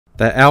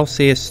The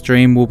LCS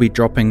stream will be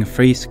dropping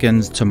free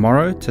skins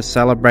tomorrow to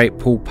celebrate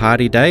Pool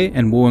Party Day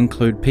and will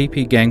include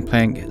PP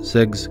Gangplank,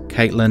 Ziggs,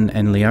 Caitlyn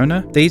and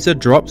Leona. These are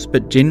drops,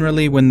 but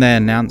generally when they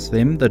announce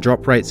them, the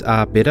drop rates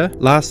are better.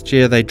 Last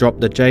year they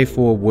dropped the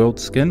J4 World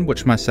skin,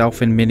 which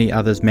myself and many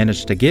others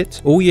managed to get.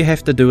 All you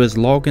have to do is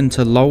log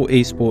into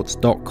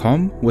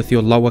lolesports.com with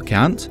your LOL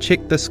account,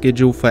 check the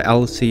schedule for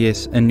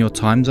LCS in your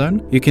time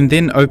zone. You can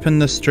then open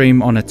the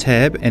stream on a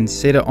tab and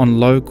set it on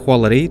low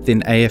quality,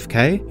 then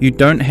AFK. You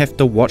don't have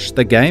to watch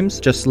the games,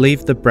 just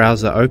leave the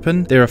browser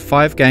open. There are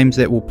 5 games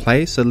that will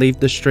play, so leave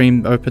the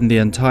stream open the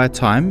entire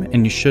time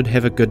and you should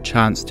have a good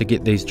chance to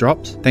get these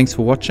drops. Thanks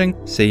for watching,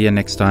 see you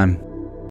next time.